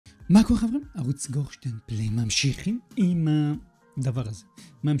מה קורה חברים? ערוץ גורשטיין פליי ממשיכים עם הדבר הזה.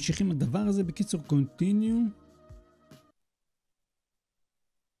 ממשיכים הדבר הזה בקיצור קונטיניו.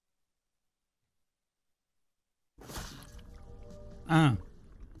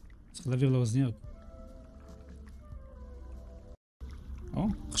 צריך להעביר לאוזניות.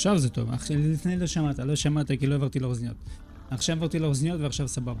 עכשיו זה טוב. לפני לא שמעת כי לא עברתי לאוזניות. עכשיו עברתי לאוזניות ועכשיו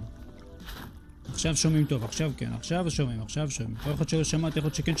סבבה. עכשיו שומעים טוב, עכשיו כן, עכשיו שומעים. יכול להיות שלא שמעתי, יכול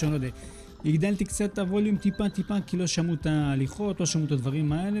להיות שכן שומעים, לא יודע. הגדלתי קצת את הווליום טיפה, כי לא שמעו את ההליכות, לא שמעו את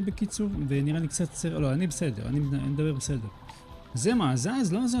הדברים האלה בקיצור, ונראה לי קצת, לא, אני בסדר, אני מדבר בסדר. זה מה,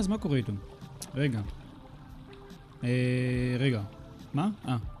 זז? לא זז, מה קורה איתו? רגע. מה?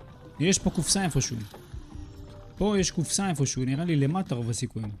 יש פה קופסה איפשהו. פה יש קופסה איפשהו, נראה לי למטה רוב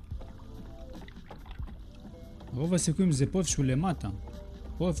הסיכויים. רוב הסיכויים זה פה איפשהו למטה.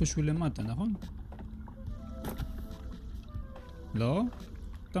 פה איפשהו למטה, נכון? לא?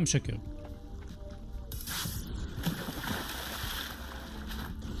 אתה משקר.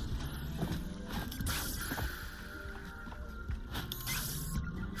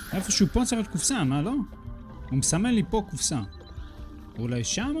 איפשהו פה צריך להיות קופסה, מה לא? הוא מסמל לי פה קופסה. אולי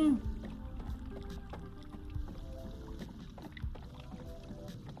שמה?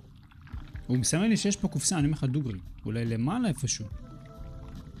 הוא מסמל לי שיש פה קופסה, אני אומר לך דוגרי. אולי למעלה איפשהו.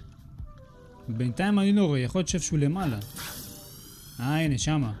 בינתיים אני לא רואה, יכול להיות שאיפשהו למעלה. הנה,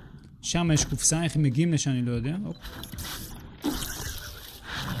 שמה. שמה יש קופסה, איך הם מגיעים לשם אני לא יודע.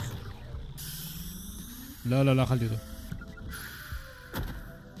 לא אכלתי אותו.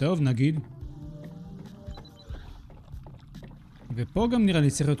 טוב, נגיד. ופה גם נראה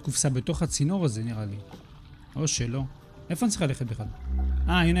לי צריך להיות קופסה בתוך הצינור הזה, נראה לי. או שלא. איפה אני צריך ללכת בכלל?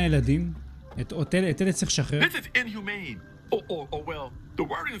 הנה הילדים. את אלה צריך לשחרר. This is inhumane. Oh, well, the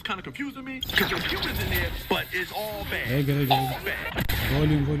wording is kind of confusing me because there's humans in there, but it's all bad. רגע. All bad.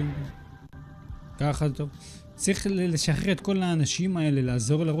 ווליום. ככה טוב. צריך לשחרר את כל האנשים האלה,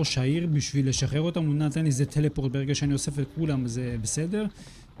 לעזור לראש העיר בשביל לשחרר אותם. הוא נתן לי איזה טלפורט ברגע שאני אוסף את כולם, זה בסדר.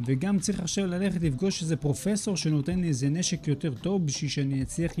 וגם צריך עכשיו ללכת לפגוש איזה פרופסור שנותן לי איזה נשק יותר טוב בשביל שאני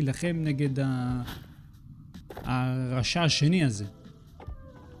אצליח להילחם נגד הרשע השני הזה.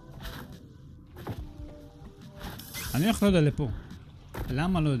 אני הולך לא יודע לפה.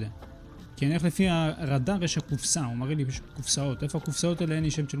 למה לא יודע? כי אני הולך לפי הרדאר יש הקופסה, הוא מראה לי יש קופסאות. איפה הקופסאות האלה אין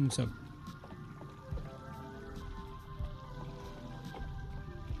לי שם של מושג.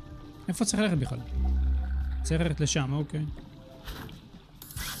 איפה צריך ללכת בכלל? צריך ללכת לשם, אוקיי.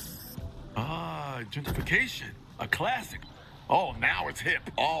 Gentrification, a classic. Oh, now it's hip.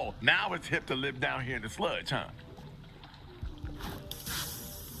 Now it's hip to live down here in the sludge, huh?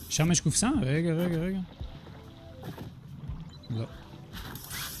 שם יש קופסה? רגע.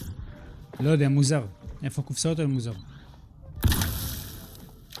 לא יודע, מוזר. איפה הקופסאות האלה מוזר?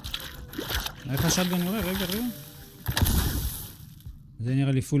 איך השטגן יורה? רגע. זה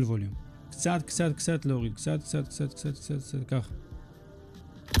נראה לי פול ווליום. קצת להוריד. קצת, כך.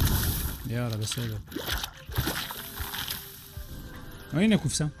 יאללה, בסדר. הנה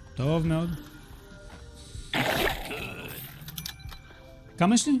קופסה. טוב מאוד.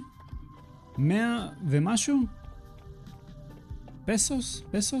 כמה יש לי? 100 ומשהו? פסוס?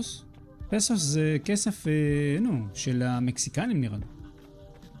 פסוס זה כסף, של המקסיקנים נראה.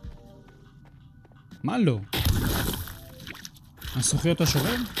 מה לא? הסוכריות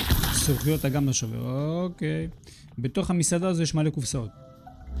השובר? הסוכריות גם לא שובר, אוקיי. בתוך המסעדה הזו יש מלא קופסאות.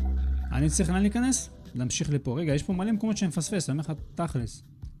 אני צריך לאן להיכנס? להמשיך לפה. רגע, יש פה מלא מקומות שאני מפספס, אני אומר לך תכלס.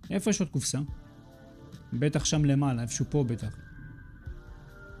 איפה יש עוד קופסה? בטח שם למעלה, איפשהו פה בטח.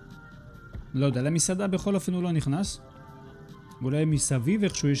 לא יודע, למסעדה בכל אופן הוא לא נכנס. אולי מסביב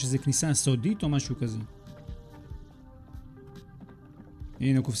איכשהו יש איזו כניסה סודית או משהו כזה.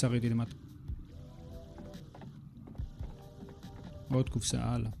 הנה קופסה ראיתי למטה. עוד קופסה,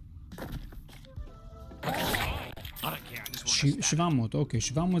 הלאה. 700, אוקיי,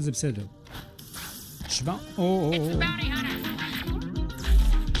 700 זה בסדר. 700,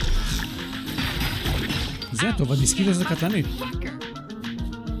 זה טוב, הדיסקית הזה קטלנית.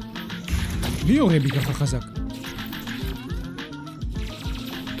 מי יורה בי ככה חזק?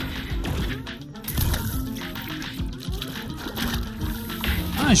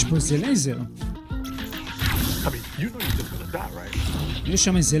 יש פה איזה לייזר. יש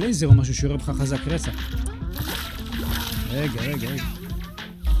שם איזה לייזר או משהו שיורה בך חזק רצח. רגע.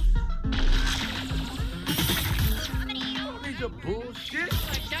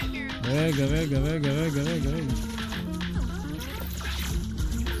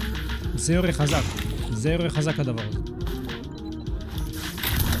 זה יורה חזק הדבר הזה.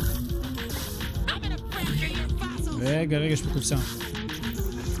 רגע, יש פה קופסה.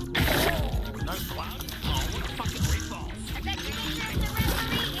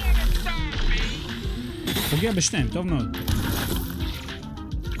 פוגע בשתיים, טוב מאוד.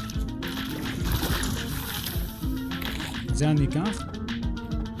 זה אני אקח.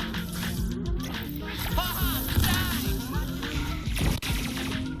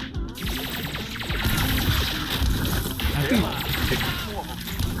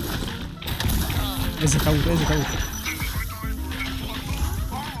 איזה טעות, איזה טעות.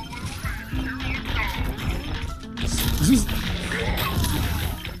 זוז.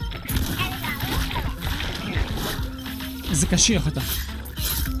 איזה קשיח אתה.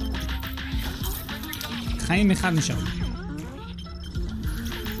 חיים אחד נשאר.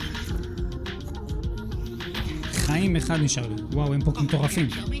 חיים אחד נשאר לי. וואו, הם פה מטורפים.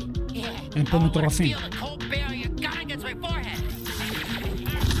 הם פה מטורפים.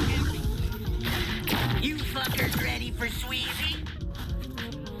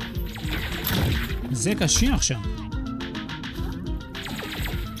 זה קשה עכשיו.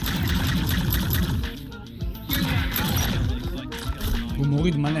 הוא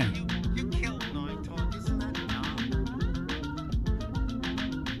מוריד מלא.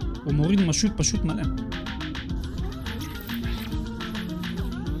 הוא מוריד פשוט מלא.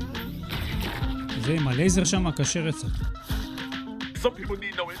 זה עם הלייזר שם קשה רצח. Some people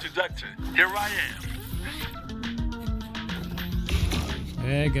need no introduction. Here I am.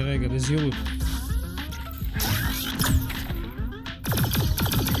 רגע, בזהירות.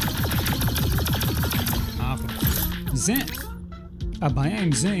 זה, הבעיה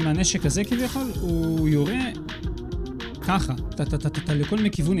עם זה, עם הנשק הזה כביכול, הוא יורה ככה, לכל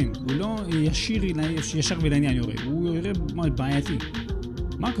מכיוונים. הוא לא ישר ולעניין יורה, הוא יורה בעייתי.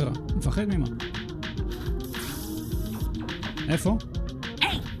 מה קרה? מפחד ממה? איפה?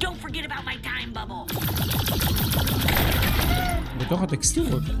 Hey, don't forget about my time bubble. בתוך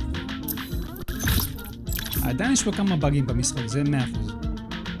הטקסטורות. עדיין יש פה כמה באגים במשחק, זה 100%.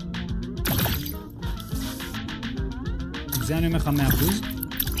 זה אני אומר לך 100%.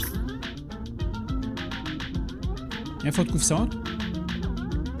 איפה עוד קופסאות?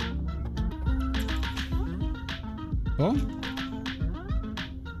 פה?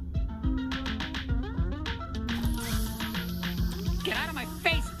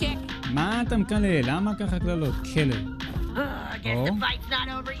 מה אתה מקלל? למה ככה כללות? כלב. או?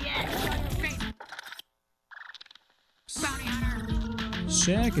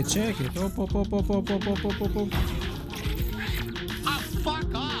 שקט. אופ.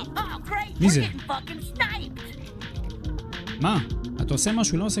 מי זה? מה? אתה עושה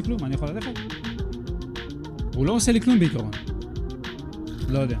משהו? לא עושה כלום? אני יכול ללכת? הוא לא עושה לי כלום בעיקרון.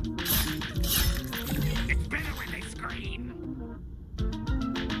 לא יודע.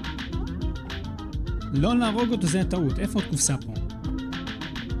 לא להרוג אותו זה הטעות. איפה עוד קופסה פה?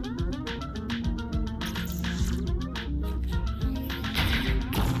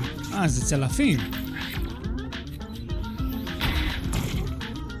 זה צלפים.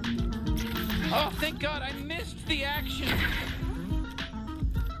 Oh, thank God, I missed the action.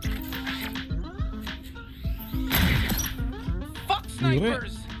 Fuck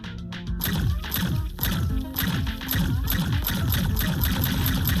snipers.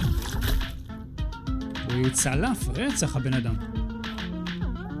 הוא צלף, רצח הבן אדם.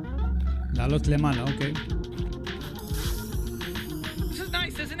 לעלות למעלה, אוקיי. This is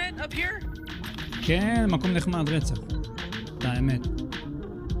nice, isn't it? Up here? כן, מקום נחמד, רצח. האמת.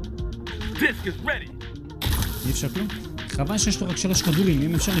 אי אפשר כלום? חבל שיש לו רק 3 כדורים.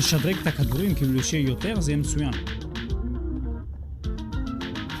 אם אפשר לשדרג את הכדורים, כאילו שיהיה יותר, זה יהיה מצוין.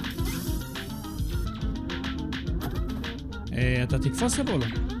 אתה תקפוס לבוא לו?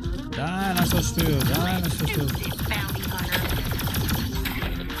 די, לעשות שטויות,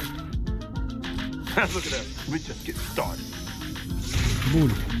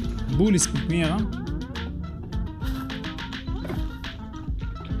 בול הספיק, מי ירה?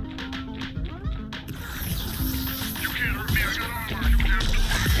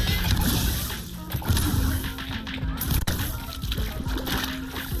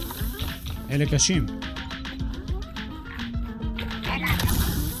 אלה קשים.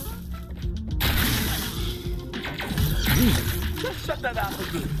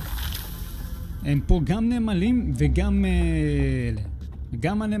 הם פה גם נמלים וגם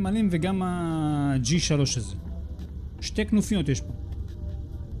גם הנמלים וגם ה-G3 הזה. 2 כנופיות יש פה.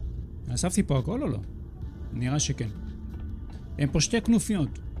 אספתי פה הכל או לא? נראה שכן. הם פה 2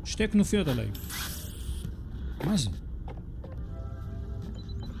 כנופיות. 2 כנופיות עליי. מה זה?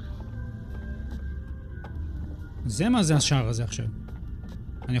 זה מה זה השער הזה עכשיו?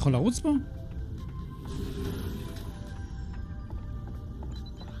 אני יכול לרוץ פה?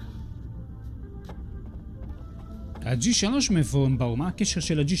 ה-G3 מאיפה הם באו? מה הקשר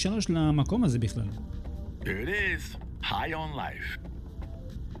של ה-G3 למקום הזה בכלל? There it is. High on life.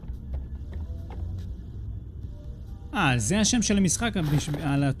 זה השם של המשחק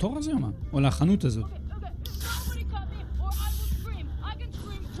על התור הזה או מה? או לחנות הזאת?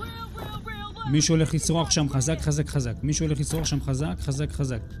 מישהו הולך לצרוח שם חזק חזק חזק. מישהו הולך לצרוח שם חזק חזק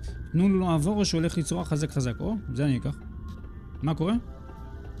חזק. תנו לו לעבור או שהוא הולך לצרוח חזק חזק. זה אני אקח. מה קורה?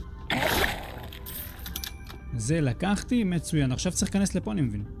 זה לקחתי, מצוין. עכשיו צריך להיכנס לפה, אני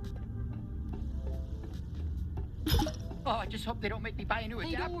מבין. Oh, I just hope they don't make me buy a new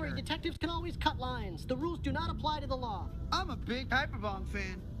adapter. Hey, don't worry, detectives can always cut lines. The rules do not apply to the law. I'm a big Hyperbong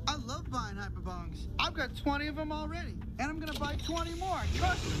fan. I love buying Hyperbongs. I've got 20 of them already, and I'm gonna buy 20 more.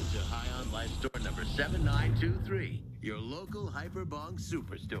 Trust me. To High on Life store number 7923, your local Hyperbong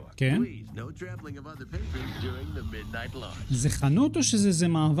superstore. כן? Please, no trampling of other patrons during the midnight launch. זה חנות או שזה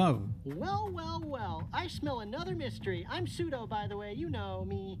מעבר? Well, I smell another mystery. I'm pseudo, by the way, you know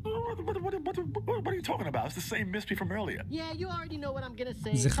me. What are you talking about? It's the same mystery from earlier. Yeah, you already know what I'm gonna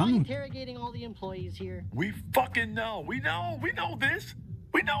say. זה Try חנות. interrogating all the employees here. We fucking know. We know this.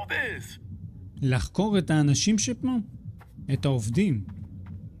 We know this. לחקור את האנשים שפה? את העובדים.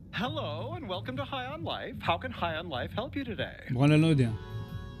 Hello and welcome to High on Life. How can High on Life help you today? וואלה, לא יודע.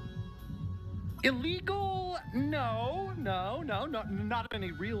 Illegal? No, not in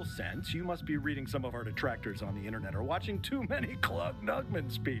any real sense. You must be reading some of our detractors on the internet or watching too many Clug Nugman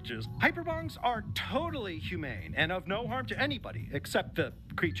speeches. Hyperbongs are totally humane and of no harm to anybody except the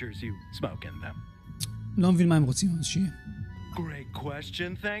creatures you smoke in them. לא מבין מה הם רוצים, אז שיהיה. Great question.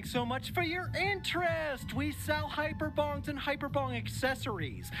 Thanks so much for your interest. We sell hyperbongs and hyperbong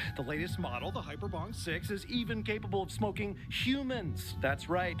accessories. The latest model, the Hyperbong 6, is even capable of smoking humans. That's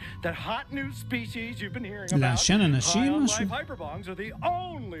right. That hot new species you've been hearing about. לעשן אנשים High on משהו? Life hyperbongs are the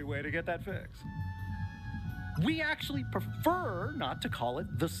only way to get that fix. We actually prefer not to call it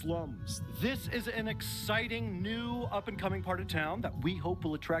the slums. This is an exciting new up-and-coming part of town that we hope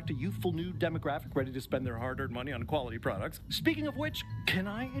will attract a youthful new demographic ready to spend their hard-earned money on quality products. Speaking of which, can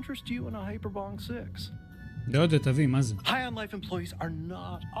I interest you in a Hyperbong 6? לא יודע, תביא, מה זה? High on Life employees are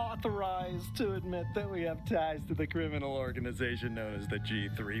not authorized to admit that we have ties to the criminal organization known as the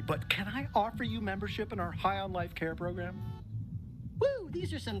G3, but can I offer you membership in our High on Life care program? Woo,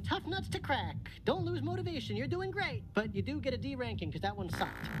 these are some tough nuts to crack. Don't lose motivation, you're doing great. But you do get a D ranking because that one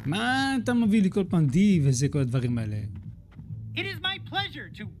sucked. מה אתה מביא לי כל פעם D וזה כל הדברים האלה? It is my pleasure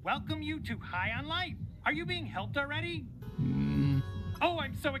to welcome you to High on Life. Are you being helped already? Oh,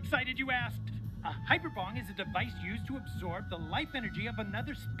 I'm so excited you asked. A hyperbong is a device used to absorb the life energy of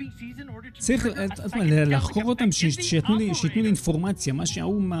another species in order to... צריך לחקור אותם, שיתנו לי אינפורמציה, מה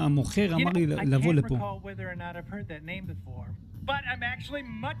שההוא המוכר אמר לי לבוא לפה. But I'm actually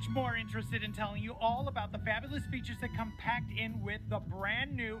much more interested in telling you all about the fabulous features that come packed in with the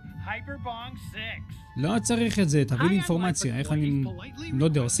brand new Hyperbong 6. לא צריך את זה, תביא לי אינפורמציה, איך אני, לא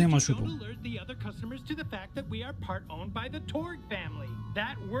יודע, עושה משהו פה. The other customers to the fact that we are part owned by the Torg family.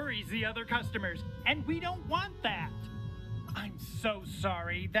 That worries the other customers, and we don't want that. I'm so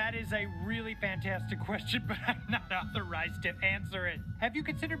sorry. That is a really fantastic question, but I'm not authorized to answer it. Have you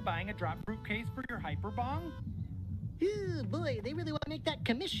considered buying a drop-proof case for your Hyperbong? Ooh, boy, they really want to make that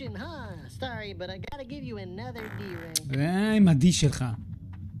commission, huh? Sorry, but I gotta give you another D rank. עם ה-D שלך.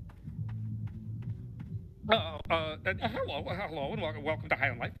 Hello, and welcome to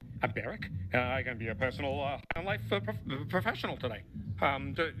High on Life. I'm Barrick. I'm going to be a personal High on Life professional today.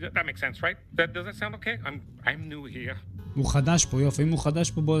 That makes sense, right? Does that sound okay? I'm new here. הוא חדש פה, יופי, אם הוא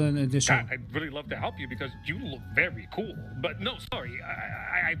חדש פה בוא נדשר. I'd really love to help you because you look very cool. But no, sorry,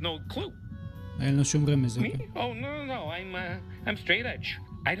 I have no clue. אין לו שום רמז, Me? אוקיי. Oh, no, I'm straight edge.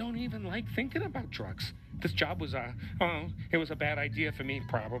 I don't even like thinking about drugs. This job was it was a bad idea for me,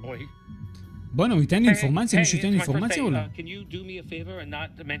 probably. בוא'נה, הוא ייתן לי אינפורמציה, מישהו ייתן לי אינפורמציה או לא? Can you do me a favor and not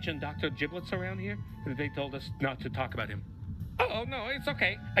mention Dr. Giblets around here? They told us not to talk about him. Oh, no, it's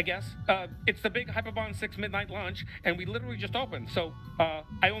okay, I guess. It's the big Hyperbong 6 midnight launch, and we literally just opened, so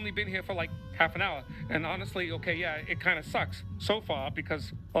I only been here for like half an hour. And honestly, okay, yeah, it kind of sucks so far because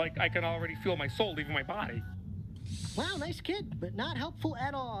like I can already feel my soul leaving my body. Wow, nice kid, but not helpful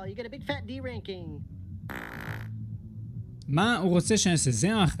at all. You get a big fat D ranking. מה הוא רוצה שאני אעשה?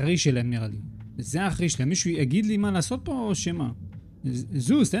 זה האחראי שלהם נראה לי. זה האחראי שלהם. מישהו יגיד לי מה לעשות פה או שמה?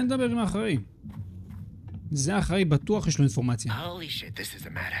 זוז, תן לדבר עם האחראי. זה האחראי, בטוח יש לו אינפורמציה. Holy shit, this is a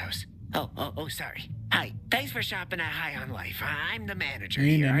madhouse. Oh, sorry. Hi, thanks for shopping at High on Life. I'm the manager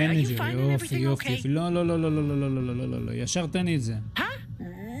here. הנה, Are you מנג'ר, finding everything יופי. okay? לא, ישר תן לי את זה. Huh?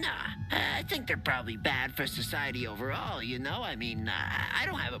 Nah, I think they're probably bad for society overall, you know? I mean, I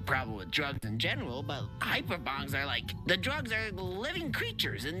don't have a problem with drugs in general, but hyperbongs are like, the drugs are living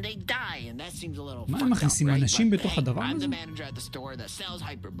creatures and they die, and that seems a little fucked up, right? But hey, I'm the manager at the store that sells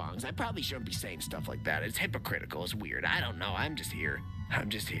hyperbongs. I probably shouldn't be saying stuff like that. It's hypocritical, it's weird. I don't know, I'm just here.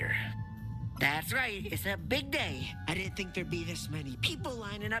 That's right, it's a big day. I didn't think there'd be this many people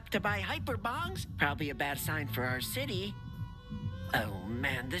lining up to buy hyperbongs. Probably a bad sign for our city. Oh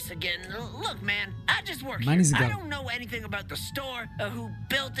man, this again. Look man, I just work here. I don't know anything about the store or who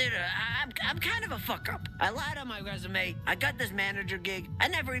built it. I'm kind of a fuck up. I lied on my resume. I got this manager gig. I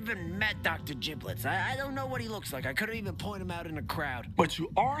never even met Dr. Giblets. I don't know what he looks like. I couldn't even point him out in a crowd. But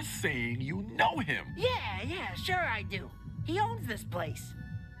you are saying you know him. Yeah, sure I do. He owns this place.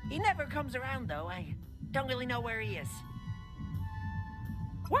 He never comes around though. I don't really know where he is.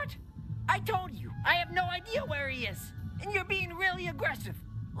 What? I told you. I have no idea where he is. And you're being really aggressive.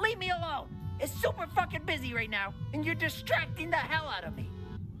 Leave me alone. It's super fucking busy right now, and you're distracting the hell out of me.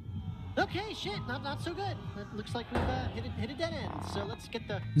 Okay, shit, not so good. It looks like we've hit a dead end. So let's get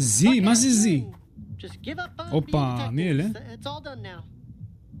the Z, מה זה Z? Just give up on הופה, מי אלה? It's all done now.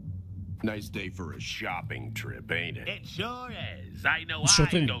 Nice day for a shopping trip, ain't it? It sure is. I know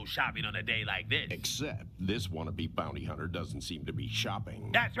Shopping. I'd go shopping on a day like this. Except this wannabe bounty hunter doesn't seem to be shopping.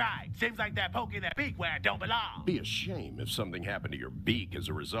 That's right. Seems like they're poking their beak where it don't belong. Be a shame if something happened to your beak as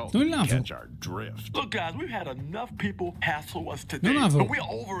a result. No, You no. catch our drift. Look, guys, we've had enough people hassle us today, No. but we're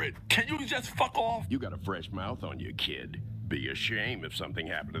over it. Can you just fuck off? You got a fresh mouth on you, kid. Be a shame if something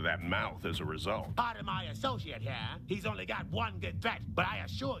happened to that mouth as a result. Pardon my associate here. He's only got one good threat, but I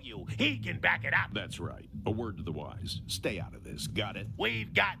assure you, he can back it up. That's right. A word to the wise. Stay out of this. Got it?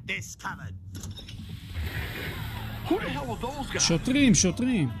 We've got this covered. Who the hell were those guys?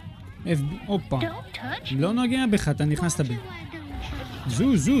 שוטרים. הופה. לא נוגע בך, אתה נכנסת בי.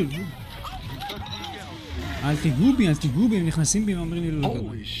 זוז. אל תיגעו בי, הם נכנסים בי, הם אומרים לי לא לגבי.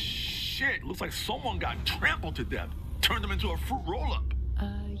 Holy shit, looks like someone got trampled to death. Turned them into a fruit roll-up.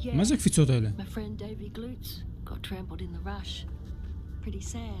 Yeah. מה זה הקפיצות האלה? My friend Davy Glutes got trampled in the rush. Pretty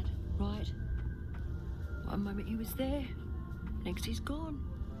sad, right? One moment he was there, next he's gone.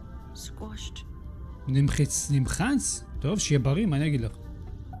 Squashed. נמחץ? טוב, שיהיה בריא, מה אני אגיד לך?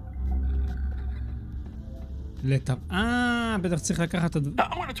 בטח צריך לקחת את הדברים.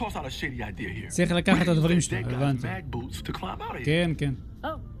 I want to toss out a shady idea here. צריך לקחת את הדברים שלו, הבנתי. Mag boots to climb out of here. כן. Oh,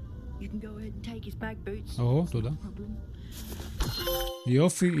 you can go ahead and take his bag boots. תודה.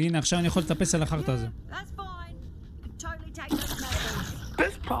 יופי, הנה עכשיו אני יכול לטפס על החרטה הזה. That's fine. You can totally take those mag boots.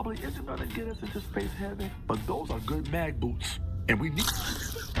 This probably isn't going to get us into space heaven, but those are good mag boots, and we need.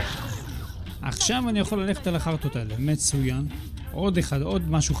 עכשיו אני יכול ללכת על החרטות האלה, מצוין. עוד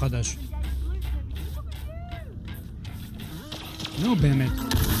משהו חדש. נו, באמת.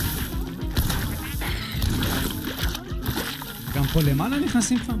 גם פה למעלה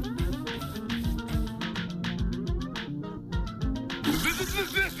נכנסים כבר?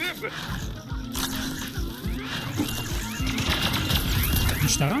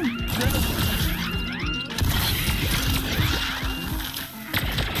 משטרה?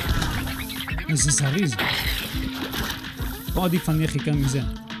 איזה זריז. פה עדיף אני חיכה מזה.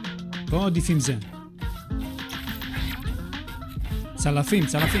 פה עדיף עם זה. צלפים.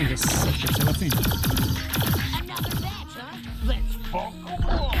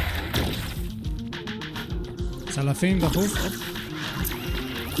 צלפים דחוף.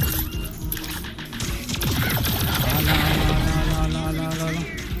 לא.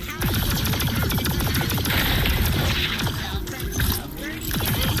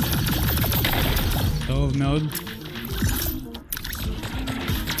 טוב מאוד.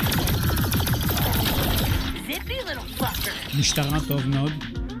 משטרה טוב מאוד.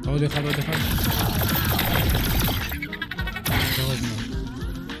 עוד אחד. טוב מאוד.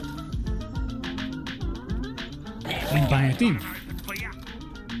 הם בעייתים.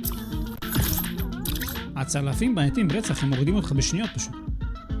 הצלפים בעייתים ברצח, הם מורידים אותך בשניות פשוט.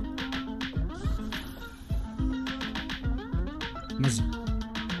 מה זה?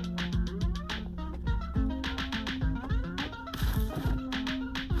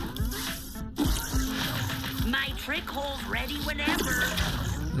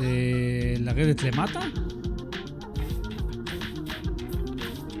 לרדת למטה?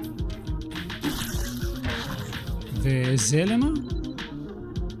 וזה למה?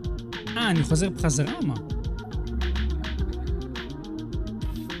 אני חוזר בחזרה או מה?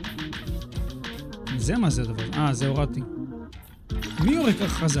 זה מה זה הדבר? זה הורדתי. מי יורד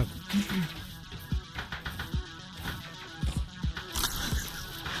כך חזק?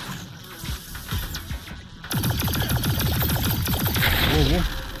 וואו.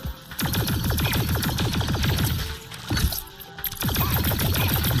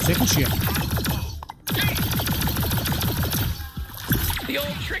 זה קשיח.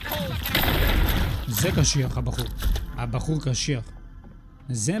 זה קשיח, הבחור. הבחור קשיח.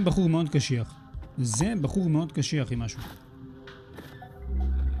 זה בחור מאוד קשיח. זה בחור מאוד קשיח עם משהו.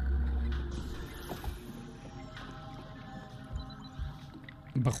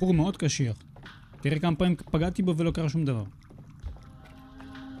 בחור מאוד קשיח. תראה כמה פעמים פגעתי בו ולא קרה שום דבר.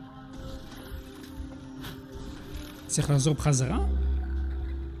 צריך לחזור בחזרה?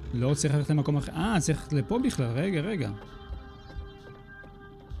 לא צריך ללכת למקום אחר. צריך ללכת לפה בכלל. רגע.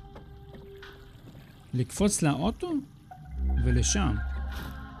 לקפוץ לאוטו ולשם.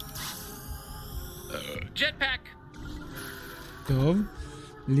 ג'טפק. טוב.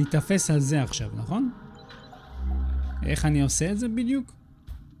 להתאפס על זה עכשיו, נכון? איך אני עושה את זה בדיוק?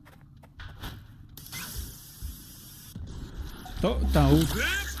 טוב, טעות.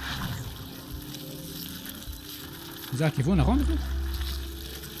 זה הכיוון, נכון?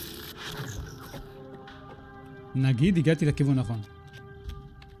 נגיד, הגעתי לכיוון נכון.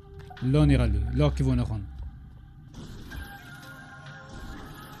 לא נראה לי, לא הכיוון נכון.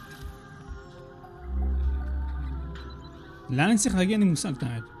 לאן אני צריך להגיע? אני מושג את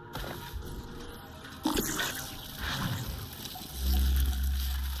האמת.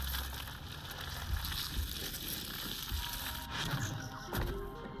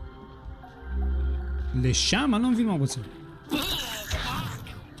 לשם? אני לא מבין מה הוא רוצה.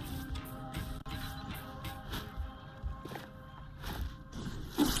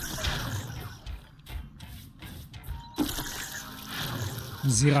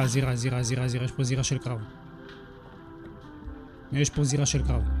 זירה. יש פה זירה של קרב. יש פה זירה של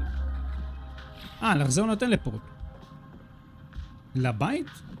קרב. לחזור נותן לפורט. לבית?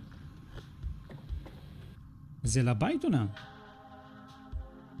 זה לבית או לא?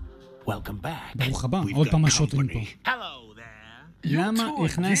 ברוך הבא, עוד פעם השוטרים פה. למה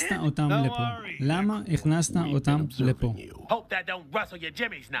הכנסת אותם לפה? למה הכנסת אותם לפה? Hope that don't rustle your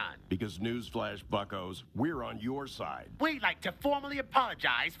jimmies none. Because newsflash, buckos, we're on your side. We'd like to formally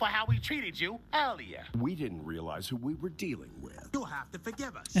apologize for how we treated you earlier. We didn't realize who we were dealing with. You'll have to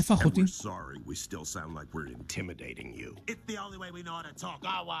forgive us. איפה אחותי? We're sorry, we still sound like we're intimidating you. It's the only way we know how to talk.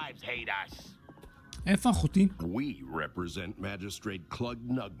 Our wives hate us. איפה אחותי? We represent Magistrate Klug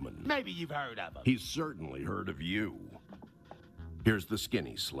Nugman. Maybe you've heard of him. He's certainly heard of you. Here's the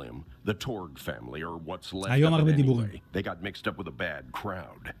skinny slim, the Torg family, or what's left of it anyway. They got mixed up with a bad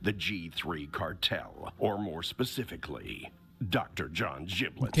crowd, the G3 cartel, or more specifically, Dr. John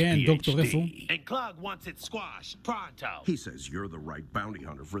Giblets, PhD. And Klug wants it squashed pronto. He says you're the right bounty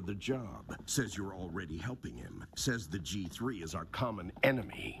hunter for the job. Says you're already helping him. Says the G3 is our common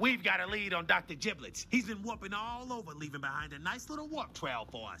enemy. We've got a lead on Dr. Giblets. He's been warping all over, leaving behind a nice little warp trail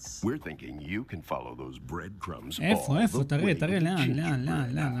for us. We're thinking you can follow those breadcrumbs איפה? תראה,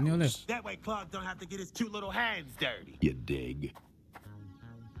 לאן, אני הולך. That way Klug don't have to get his two little hands dirty. You dig?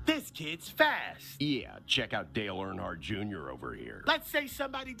 This kid's fast. Yeah, check out Dale Earnhardt Jr. over here. Let's say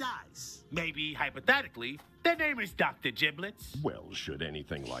somebody dies. Maybe, hypothetically, their name is Dr. Giblets. Well, should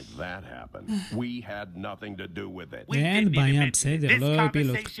anything like that happen, we had nothing to do with it. אין בעיה, בסדר, לא הפיל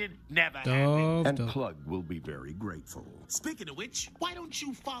אותך. טוב. And Klug will be very grateful. Speaking of which, why don't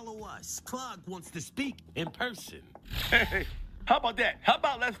you follow us? Klug wants to speak in person. Hey, how about that? How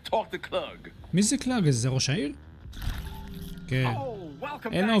about let's talk to Klug? מי זה קלאג? זה ראש העיר? כן.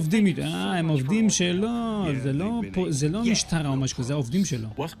 אלה עובדים איתו. הם עובדים שלו. זה לא משטרה או משהו, זה העובדים שלו.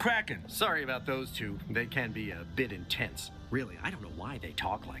 What's cracking? Sorry about those two. They can be a bit intense. Really, I don't know why they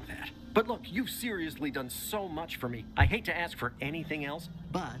talk like that. But look, you've seriously done so much for me. I hate to ask for anything else,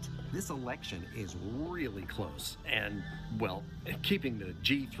 but this election is really close. And, well, keeping the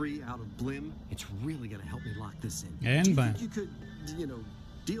G3 out of Blim, it's really going to help me lock this in. אין בעיה. You could,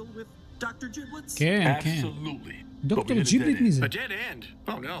 deal with Dr. Giblets? כן. Absolutely. דוקטור ג'יבלט מי זה? A dead end?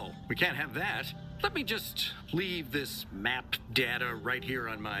 Oh no, we can't have that. Let me just leave this map data right here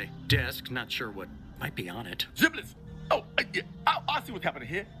on my desk. Not sure what might be on it. Giblets! Oh, yeah, I'll see what's happening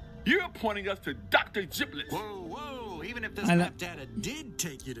here. You're pointing us to Dr. Giblets. Whoa. Even if this map data did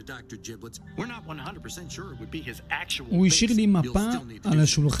take you to Dr. Giblets, we're not 100% sure it would be his actual הוא השאיר לי מפה על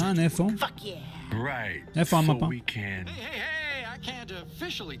השולחן, איפה? Right. איפה המפה? So we can... Hey, I can't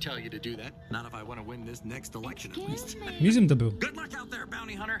officially tell you to do that. Not if I want to win this next election at least. מי זה מדבר? Good luck out there,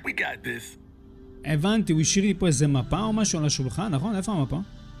 bounty hunter. We got this. הבנתי, הוא השאיר לי פה איזה מפה או משהו על השולחן, נכון? איפה המפה?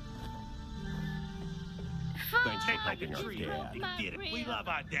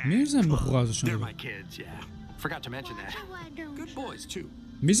 מי זה הבחורה הזו שם?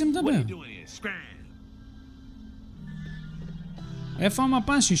 מי זה מדבר? איפה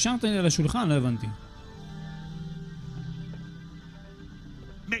המפה שהשארת לי על השולחן? לא הבנתי.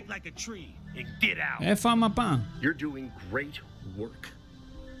 make like a tree and get out. איפה המפה? You're doing great work.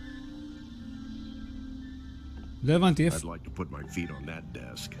 לא הבנתי I'd איפה. like to put my feet on that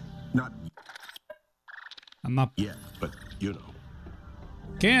desk. Not המפה. yet, but you know.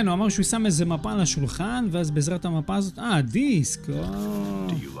 כן, הוא אמר שהוא שם איזה מפה על השולחן, ואז בעזרת המפה הזאת... דיסק! Do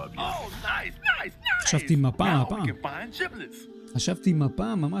you love you? חשבתי מפה. חשבתי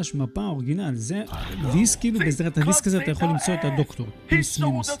מפה, ממש מפה אורגינל. זה דיסק, כאילו בעזרת הדיסק הזה אתה יכול למצוא את הדוקטור. פלוס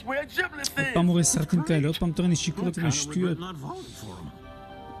מינוס. עוד פעם הוא רואה סרטים כאלה, עוד פעם תראה נשיקות ומשטויות. עוד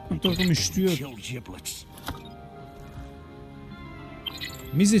פעם תראה אותו משטויות.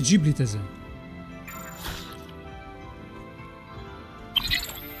 מי זה ג'יבליט הזה?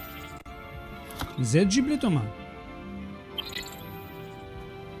 זה ג'יבליט או מה?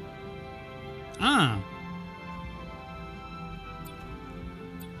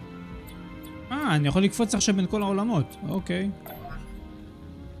 אני יכול לקפוץ עכשיו בין כל העולמות. אוקיי.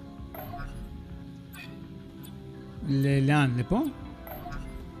 לאן? לפה?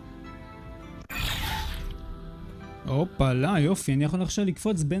 הופה, לא, יופי. אני יכול עכשיו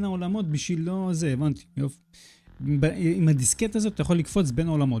לקפוץ בין העולמות בשביל לא... זה, הבנתי. יופי. עם הדיסקט הזאת אתה יכול לקפוץ בין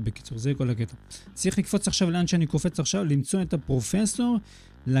העולמות, בקיצור, זה כל הקטע. צריך לקפוץ עכשיו לאן שאני קופץ עכשיו, למצוא את הפרופסור,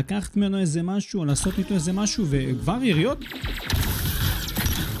 לקחת ממנו איזה משהו, או לעשות איתו איזה משהו, וכבר יריות?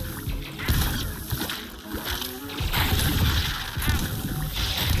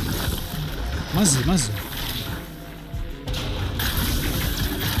 מה זה? מה זה?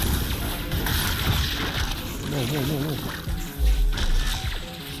 וואו.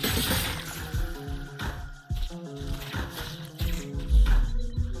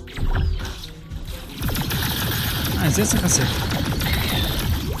 זה צריך לעשות.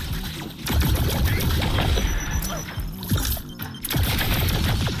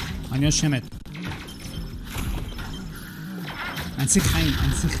 אני יושמת. אני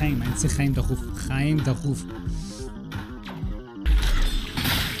צריך חיים דחוף. חיים דחוף.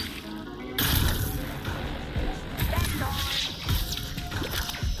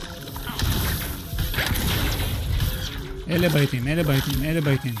 אלה ביתים.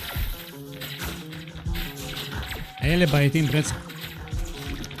 אלה בעייתים ברצח.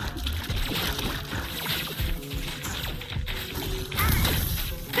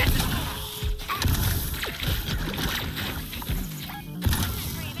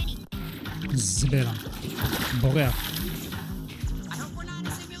 זבלה. בורח.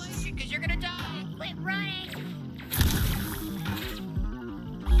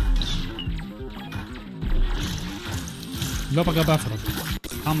 לא פגע באף אחד.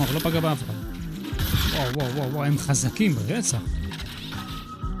 חמור, לא פגע באף אחד. וואו, הם חזקים ברצח.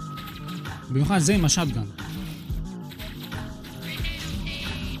 במיוחד זה עם השטגן.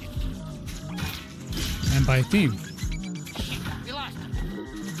 הם בעייתים.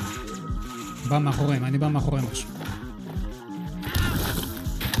 בא מאחוריהם, אני בא מאחוריהם עכשיו.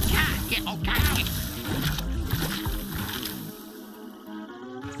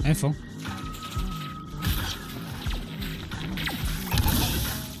 איפה?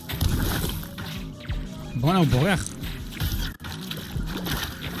 בואנה, הוא בורח.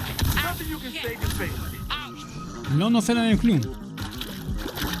 לא נופל עליהם כלום.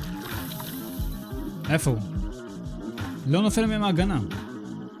 איפה הוא? לא נופל עליהם ההגנה.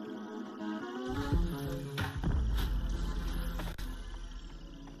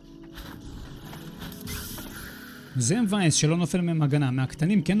 זה מבאס שלא נופל מהם הגנה.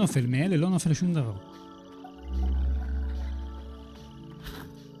 מהקטנים כן נופל, מאלה לא נופל שום דבר.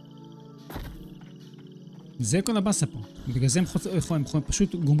 זה כל הבאסה פה. בגלל זה הם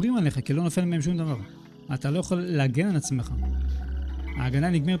פשוט גומרים עליך, כי לא נופל מהם שום דבר. אתה לא יכול להגן על עצמך. ההגנה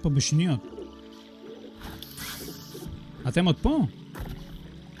נגמר פה בשניות. אתם עוד פה?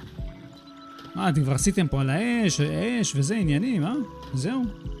 אתם כבר עשיתם פה על האש וזה עניינים, זהו.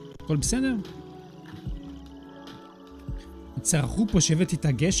 הכל בסדר? צרחו פה שהבאתי את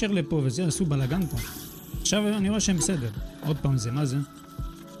הגשר לפה וזה, עשו בלגן פה. עכשיו אני רואה שהם בסדר. עוד פעם זה, מה זה?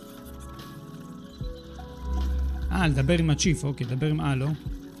 לדבר עם הצ'יף, אוקיי, לדבר עם... לא.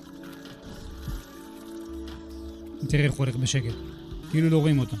 תראה איך הוא הולך בשקט. כאילו לא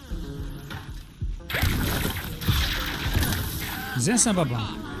רואים אותו. זה סבבה.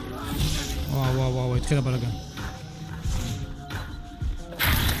 וואו, התחיל הבלגן.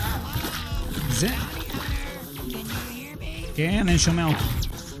 זה... כן, אני שומע אותו.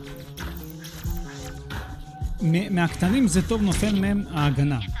 מהקטנים זה טוב נופל מהם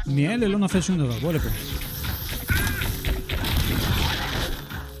ההגנה. מאלה לא נופל שום דבר. בוא לפה.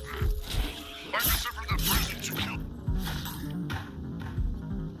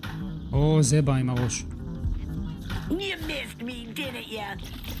 Oh, זה בא עם הראש. You missed me, didn't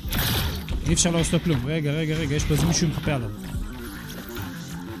you? אי אפשר לעשות לו כלום. רגע, יש פה איזה מישהו מחפה עליו.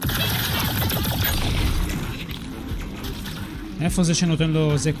 איפה זה שנותן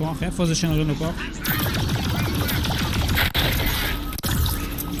לו זה כוח? איפה זה שנותן לו כוח?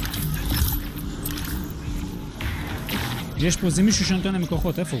 יש פה איזה מישהו שנותן להם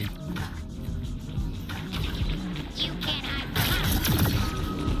כוחות, איפה הוא?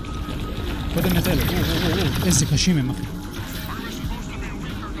 קודם את אלה, איזה קשים הם, אחי.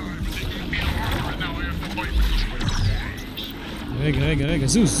 רגע,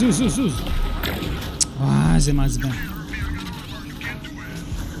 זוז. איזה מעצבן.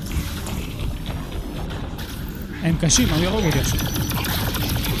 הם קשים, הוא ירוג אותי עכשיו.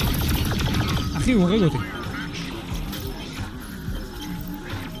 אחי, הוא הורג אותי.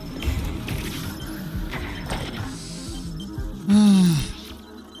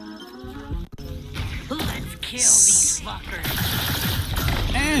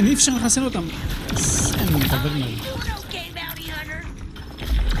 אין, אי אפשר לחסל אותם. אין, מתעבר מהם.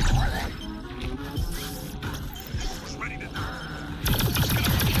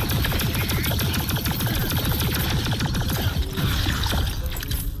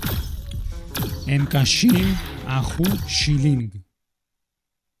 הם קשים, אחו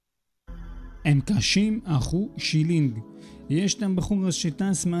שילינג. יש להם בחור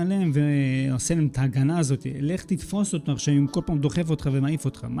שטס מעליהם ועושה להם את ההגנה הזאת. לך תתפוס אותו עכשיו, אם כל פעם דוחף אותך ומעיף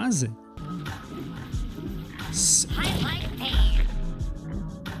אותך. מה זה?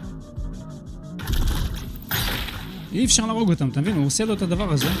 אי אפשר להרוג אותם, אתה מבין? הוא עושה לו את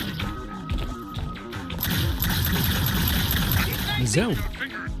הדבר הזה. וזהו.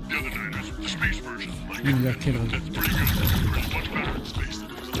 הנה להקל רגע.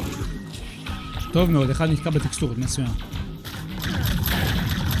 טוב מאוד, אחד נתקע בטקסטורות, מצוין.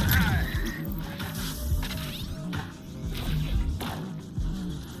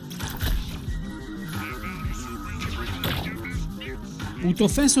 הוא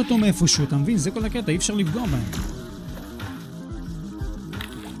תופס אותו מאיפשהו, אתה מבין? זה כל הקטע, אי אפשר לפגוע בהם.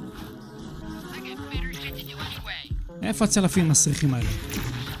 איפה הצלפים המסריחים האלה?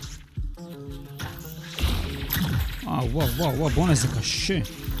 וואו, בוא'נה, זה קשה.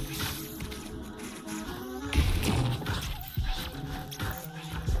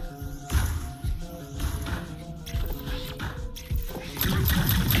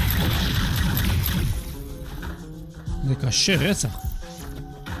 זה קשה רצח.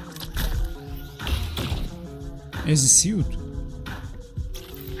 איזה סיוט.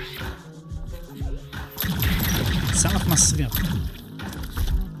 צלף מסריח.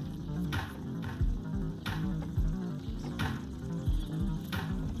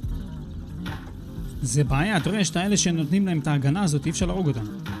 זה בעיה, אתה רואה, יש את האלה שנותנים להם את ההגנה הזאת, אי אפשר להרוג אותם.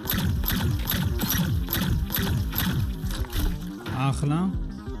 אחלה.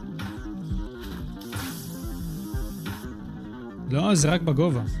 לא, זה רק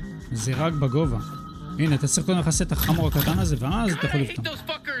בגובה. הנה, אתה צריך קודם לחסה את החמור הקטן הזה, ואז אתה יכול לפתור.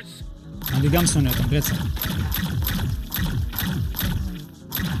 אני גם שונא אותם, רצח.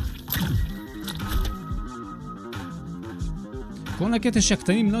 כל הקטע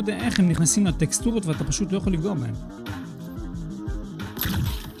שהקטנים, לא יודע איך הם נכנסים לטקסטורות ואתה פשוט לא יכול לפגוע בהם.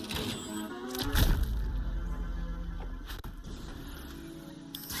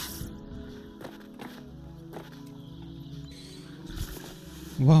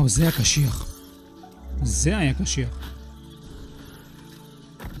 וואו, זה היה קשיח.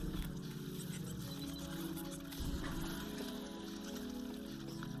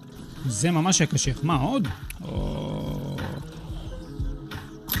 זה ממש היה קשיח. מה עוד?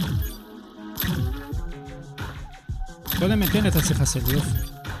 קודם אתן אתה צריך לעשות,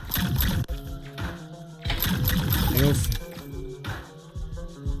 יופי.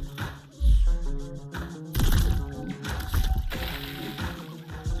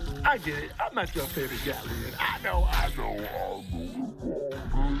 I get it. I'm not your favorite galleon. I know.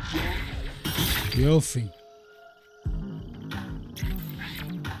 יופי.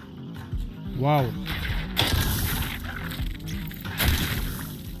 וואו.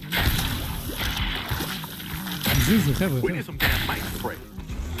 זוזו, חבר'ה.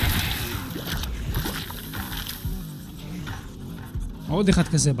 עוד אחד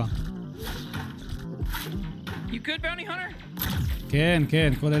כזה בא. You good, bounty hunter?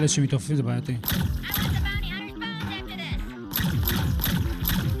 כן, כל אלה שמתעופים זה בעייתי.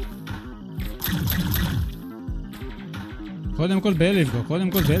 קודם כל באלה לפגוע,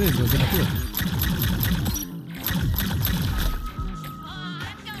 זה בטוח.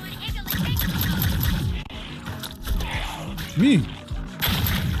 מי?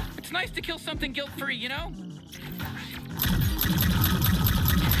 It's nice to kill something guilt-free, you know?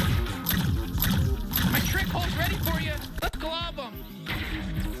 hole's ready for you. Let's glob them.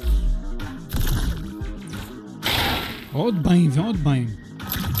 עוד באים ועוד באים.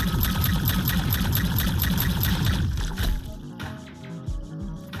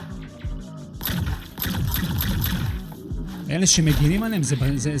 אלה שמגינים עליהם זה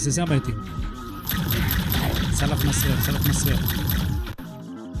הבעייתים. סלח מסריח, סלח מסריח.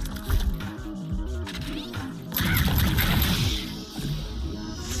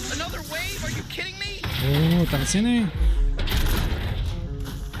 או, אתה רציני?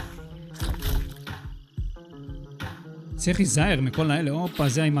 צריך להיזהר מכל האלה. אופה,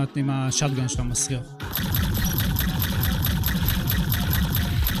 זה עם השטגן שלו מסריח.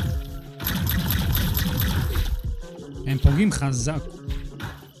 הם פוגעים חזק.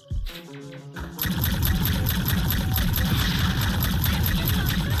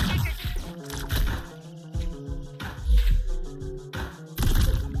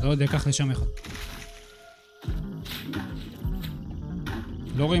 לא יודע, קח לשם אחד.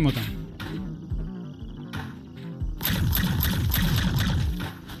 לא רואים אותם.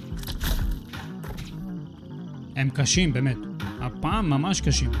 הם קשים, באמת. הפעם ממש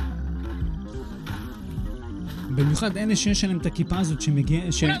קשים. במיוחד אלה שיש עליהם את הכיפה הזאת שמגינה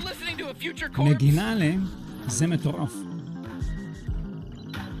עליהם, זה מטורף.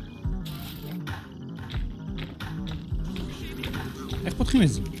 איך פותחים את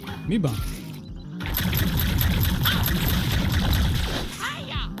זה? מי בא?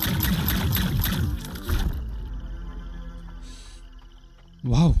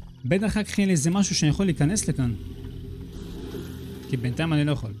 וואו, בטח אחר כך יהיה לי איזה משהו שאני יכול להיכנס לכאן. כי בינתיים אני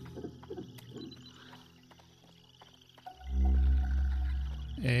לא יכול.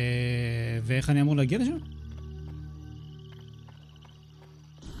 ואיך אני אמור להגיע לשם?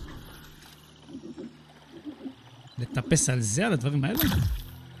 לטפס על זה, על הדברים האלה?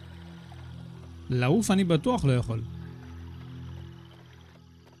 לעוף אני בטוח לא יכול.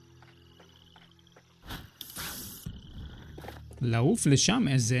 לעוף לשם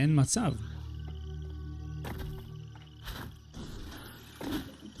איזה אין מצב.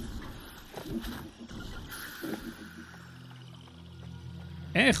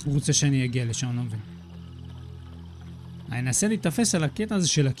 איך הוא רוצה שאני אגיע לשם? אני לא מבין. אני אנסה להתאפס על הקטע הזה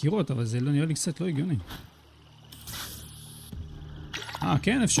של הקירות, אבל זה לא נראה לי קצת לא הגיוני.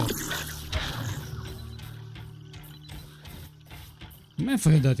 כן אפשר.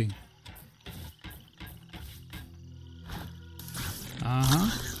 מאיפה ידעתי?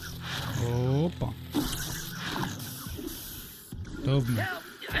 הופה. טוב,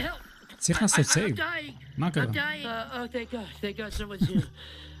 צריך לעשות סייב. מה קרה?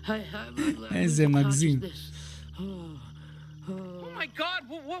 איזה מגזים. Oh my God!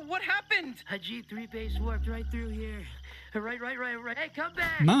 What happened? A G3 base warped right through here. Right. Hey, come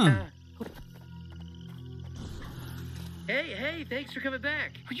back. מה? Hey, thanks for coming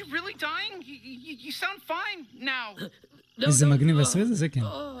back. Are you really dying? You sound fine now. איזה מגניב עשו את זה? זה כן.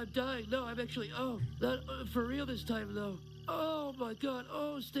 Oh, I'm dying. No, I'm actually, not for real this time, though. Oh, my God.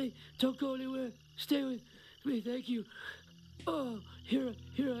 Oh, don't go anywhere. Stay with me, thank you. Oh, here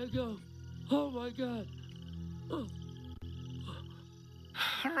I go. Oh, my God. Oh.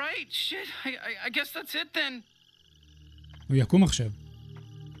 All right, shit. I guess that's it then. הוא יקום עכשיו.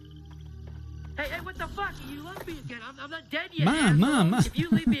 Hey, what the fuck? You love me again. I'm not dead yet. מה? If you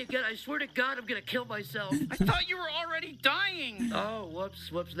leave me again, I swear to God, I'm gonna kill myself. I thought you were already dying. Oh, whoops.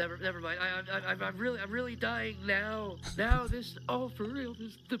 Never mind. I'm really dying now. For real.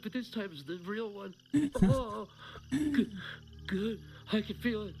 But this time is the real one. Oh, good. I can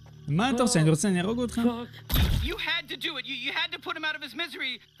feel it. מה אתה רוצה? אני רוצה להרוג אותך? You had to do it. You had to put him out of his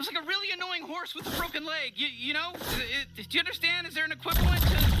misery. It was like a really annoying horse with a broken leg. You know? Do you understand? Is there an equivalent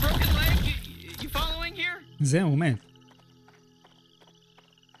to broken leg? You following here? זהו, הוא מת.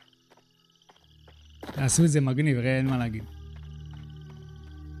 עשו את זה מגניב, ראה, אין מה להגיד.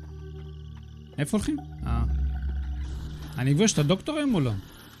 איפה הולכים? אני אגבוש את הדוקטור היום או לא?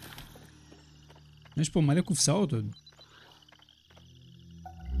 יש פה מלא קופסאות עוד.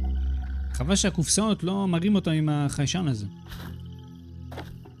 חבל שהקופסאות לא מראים אותם עם החיישן הזה.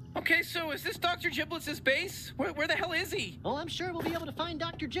 Okay, so is this Dr. Giblets' base? Where the hell is he? Oh, I'm sure we'll be able to find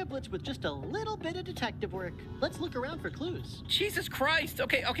Dr. Giblets with just a little bit of detective work. Let's look around for clues. Jesus Christ.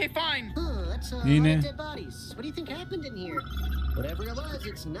 Okay, fine. That's a lot of dead bodies. What do you think happened in here? Whatever it was,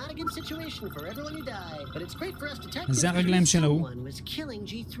 it's not a good situation for everyone who died. But it's great for us detectives because someone was killing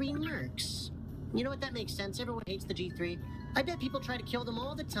G3 mercs. You know what? That makes sense. Everyone hates the G3. I bet people try to kill them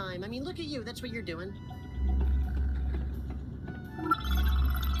all the time. I mean, look at you. That's what you're doing.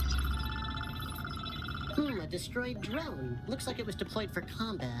 A destroyed drone. Looks like it was deployed for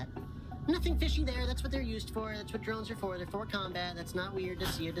combat. Nothing fishy there. That's what they're used for. That's what drones are for. They're for combat. That's not weird to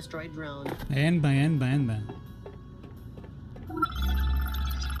see a destroyed drone. אין בה.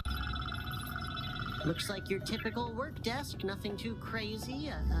 Looks like your typical work desk. Nothing too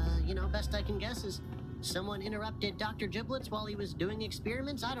crazy. You know, best I can guess is someone interrupted Dr. Giblets while he was doing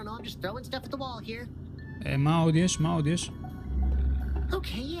experiments. I don't know. I'm just throwing stuff at the wall here. מה עוד יש?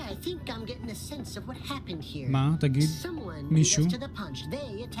 Okay, yeah, I think I'm getting a sense of what happened here. מה? תגיד. Someone מישהו? beat us to the punch.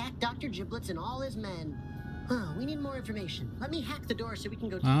 They attacked Dr. Giblets and all his men. Oh, we need more information. Let me hack the door so we can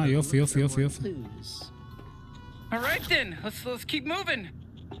go deeper and look for more clues. All right then, let's keep moving.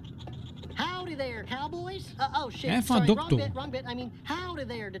 Howdy there, cowboys. Oh shit, איפה sorry, הדוקטור? wrong bit. I mean, howdy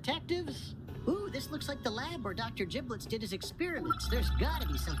there, detectives. Ooh, this looks like the lab where Dr. Giblets did his experiments. There's gotta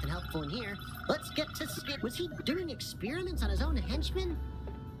be something helpful in here. Let's get to Was he doing experiments on his own henchmen?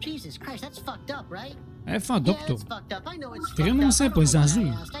 Jesus Christ, that's fucked up, right? איפה הדוקטור? Yeah, it's fucked up. I know it's תראה מה fucked עושה up. פה, איזה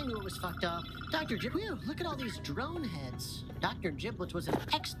הזוי. I knew it was fucked up. Dr. Giblets, look at all these drone heads. Dr. Giblets was an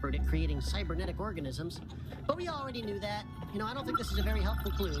expert at creating cybernetic organisms, but we already knew that. You know, I don't think this is a very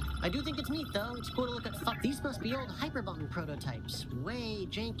helpful clue. I do think it's neat, though. It's cool to look at. These must be old hyperbomb prototypes. Way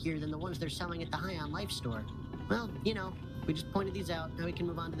jankier than the ones they're selling at the High on Life store. Well, you know, we just pointed these out. Now we can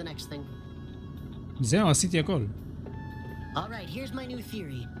move on to the next thing. זהו, עשיתי הכל. All right, here's my new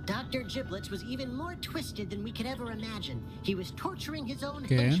theory. Dr. Giblets was even more twisted than we could ever imagine. He was torturing his own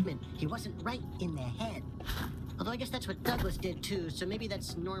henchmen. He wasn't right in the head. Although I guess that's what Douglas did too, so maybe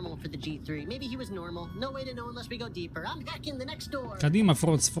that's normal for the G3. Maybe he was normal. No way to know unless we go deeper. I'm hacking the next door. קדימה,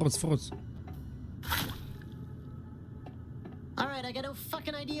 פרוץ. All right, I got no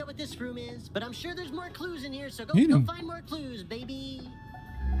fucking idea what this room is, but I'm sure there's more clues in here, so go find more clues, baby.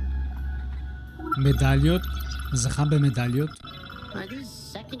 מדליות, זכה במדליות. Are these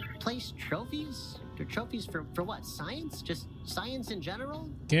second place trophies? They're trophies for what? Science? Just science in general?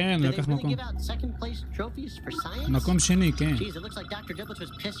 כן, לקח Do they מקום. really give out second place trophies for science? מקום שני, כן. Jeez, it looks like Dr. Giblets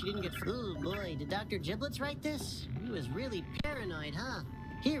was pissed you didn't get... Oh boy, did Dr. Giblets write this? He was really paranoid, huh?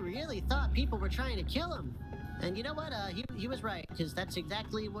 He really thought people were trying to kill him. And you know what? He was right, because that's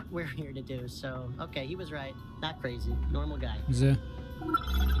exactly what we're here to do. So, okay, he was right. Not crazy. Normal guy. זה.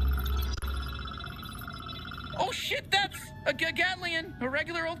 Oh shit, that's a Gatlian. A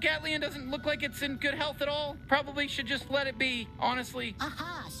regular old Gatlian doesn't look like it's in good health at all. Probably should just let it be, honestly.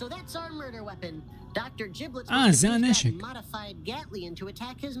 Aha, so that's our murder weapon. Dr. Giblets זה הנשק. modified Gatlian to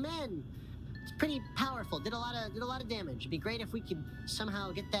attack his men. It's pretty powerful. Did a lot of damage. It'd be great if we could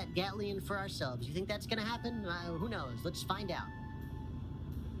somehow get that Gatlian for ourselves. You think that's gonna happen? Who knows? Let's find out.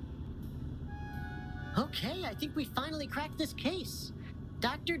 Okay, I think we finally cracked this case.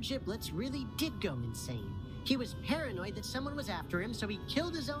 Dr. Giblets really did go insane. He was paranoid that someone was after him, so he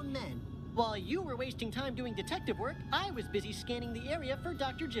killed his own men. While you were wasting time doing detective work, I was busy scanning the area for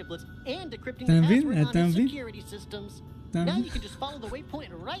Dr. Giblets and decrypting the password on his security systems. Now you can just follow the waypoint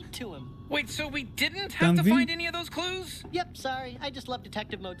right to him. Wait, so we didn't have to find any of those clues? Yep, sorry. I just love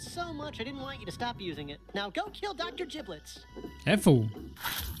detective mode so much I didn't want you to stop using it. Now go kill Dr. Giblets. איפה הוא?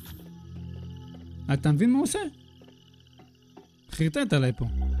 אתה מבין מה הוא עושה? חרטט עליי פה.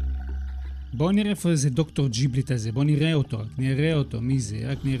 בואו נראה איפה זה דוקטור ג'יבליט הזה. בואו נראה אותו. רק נראה אותו.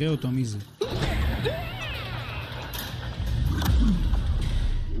 מי זה?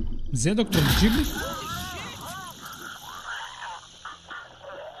 זה דוקטור ג'יבליט?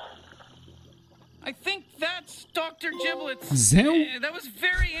 I think that's Dr. Giblets. זהו? That was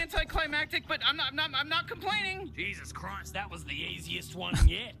very anticlimactic, but I'm not complaining. Jesus Christ, that was the easiest one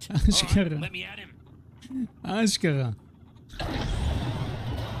yet. אשכרה. Let me at him. אשכרה.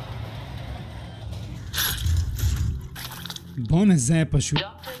 בוא נזה פשוט.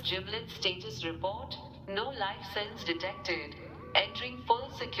 Dr. Giblets status report. No life cells detected. Entering full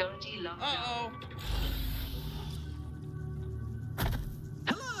security lockdown.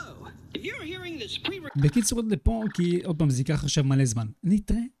 Hello. If you're hearing this בקיצור עוד לפה, כי עוד פעם זה ייקח עכשיו מלא זמן.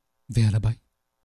 נתראה, ויאללה ביי.